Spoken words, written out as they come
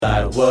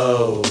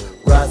Whoa,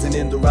 rising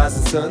in the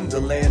rising sun, the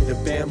land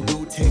of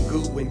bamboo,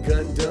 Tengu, and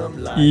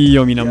Gundam light. いい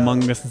よみんな、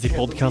漫画先生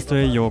ポッドキャスト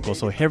へようこ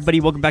そ。Hey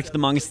everybody, welcome back to the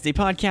Manga Sensei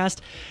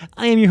podcast.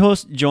 I am your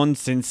host, John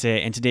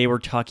Sensei, and today we're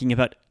talking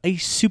about a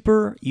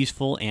super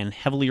useful and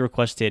heavily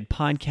requested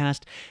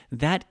podcast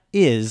that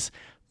is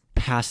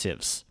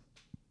passives.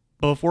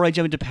 But before I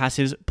jump into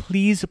passives,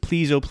 please,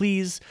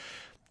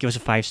 give us a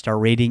 5-star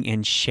rating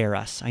and share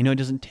us. I know it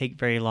doesn't take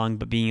very long,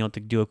 but being able to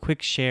do a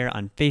quick share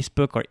on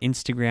Facebook or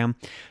Instagram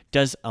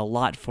does a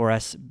lot for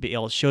us.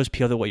 It shows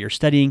people what you're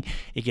studying.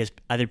 It gives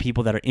other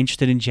people that are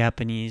interested in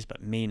Japanese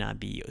but may not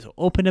be so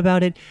open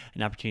about it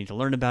an opportunity to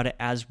learn about it,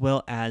 as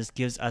well as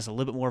gives us a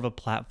little bit more of a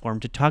platform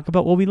to talk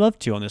about what we love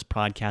to on this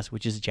podcast,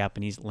 which is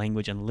Japanese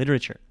language and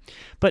literature.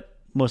 But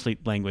mostly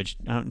language.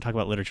 I don't talk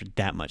about literature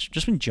that much,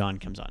 just when John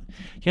comes on.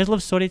 You guys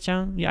love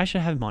Sore-chan? Yeah, I should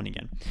have him on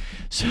again.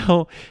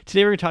 So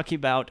today we're talking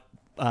about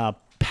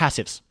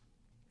passives.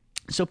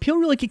 So people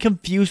really get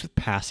confused with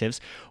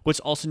passives, what's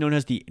also known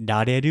as the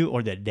dareru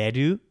or the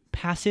deru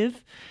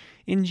passive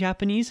in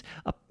Japanese.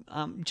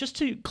 Just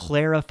to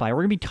clarify,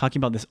 we're going to be talking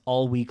about this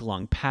all week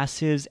long,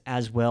 passives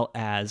as well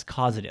as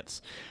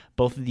causatives.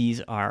 Both of these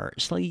are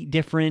slightly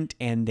different,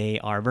 and they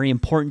are very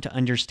important to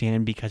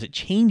understand because it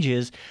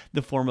changes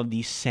the form of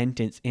the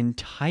sentence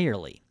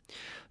entirely.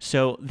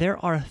 So there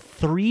are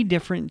 3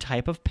 different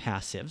types of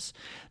passives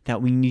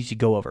that we need to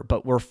go over,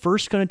 but we're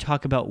first going to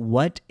talk about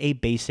what a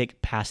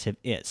basic passive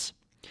is.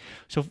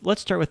 So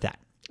let's start with that.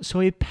 So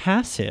a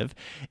passive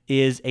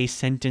is a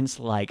sentence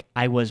like,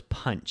 I was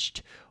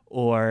punched,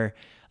 or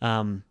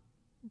an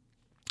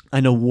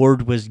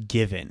award was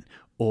given,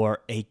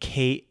 or a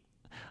cake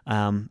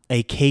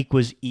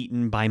was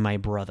eaten by my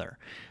brother.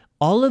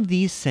 All of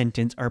these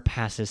sentences are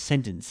passive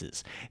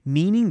sentences,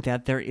 meaning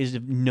that there is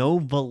no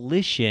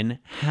volition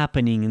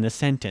happening in the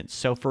sentence.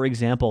 So, for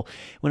example,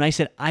 when I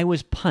said I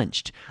was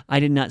punched, I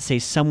did not say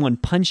someone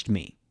punched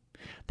me.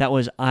 That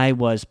was I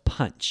was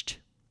punched,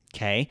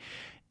 okay?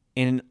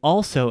 And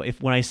also,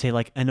 when I say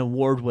like an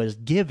award was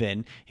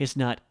given, it's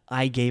not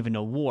I gave an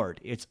award.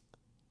 It's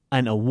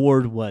an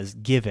award was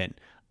given.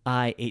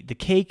 I ate the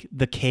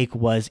cake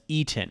was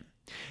eaten.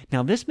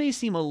 Now, this may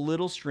seem a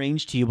little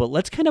strange to you, but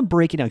let's kind of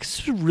break it down, because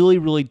this was really,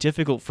 really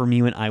difficult for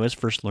me when I was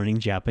first learning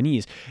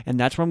Japanese, and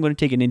that's where I'm going to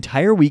take an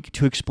entire week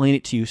to explain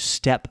it to you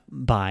step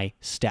by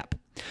step.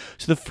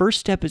 So the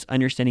first step is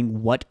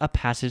understanding what a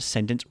passive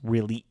sentence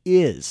really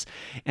is,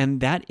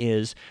 and that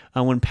is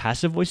when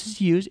passive voice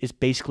is used, it's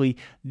basically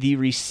the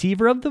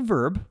receiver of the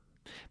verb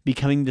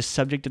becoming the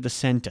subject of the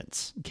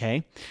sentence,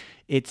 okay?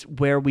 It's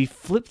where we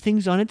flip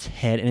things on its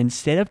head, and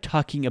instead of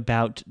talking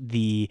about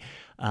the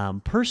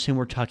person,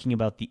 we're talking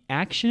about the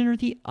action or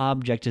the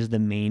object as the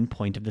main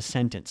point of the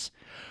sentence.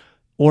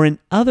 Or in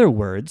other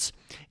words,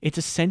 it's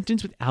a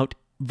sentence without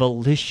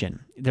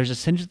volition. There's a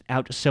sentence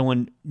without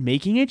someone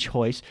making a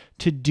choice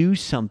to do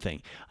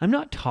something. I'm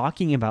not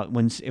talking about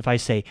if I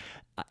say,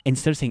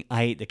 instead of saying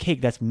I ate the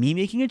cake, that's me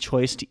making a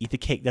choice to eat the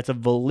cake. That's a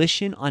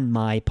volition on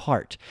my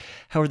part.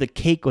 However, the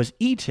cake was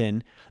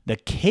eaten. The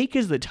cake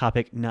is the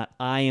topic, not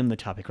I am the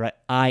topic, right?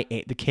 I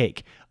ate the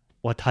cake.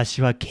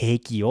 私はケー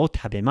キを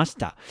食べまし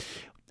た.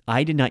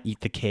 I did not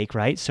eat the cake,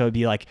 right? So it'd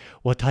be like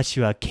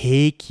私は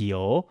ケーキ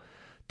を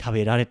食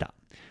べられた.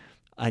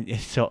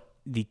 So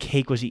the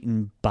cake was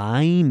eaten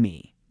by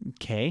me,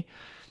 okay?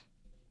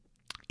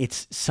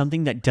 It's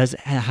something that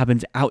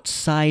happens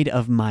outside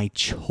of my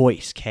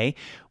choice, okay?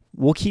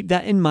 We'll keep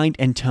that in mind,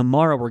 and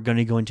tomorrow we're going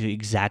to go into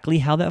exactly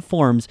how that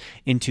forms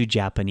into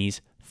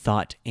Japanese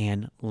thought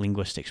and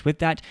linguistics. With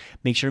that,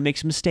 make sure to make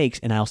some mistakes,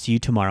 and I'll see you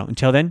tomorrow.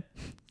 Until then,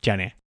 じゃあ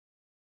ね.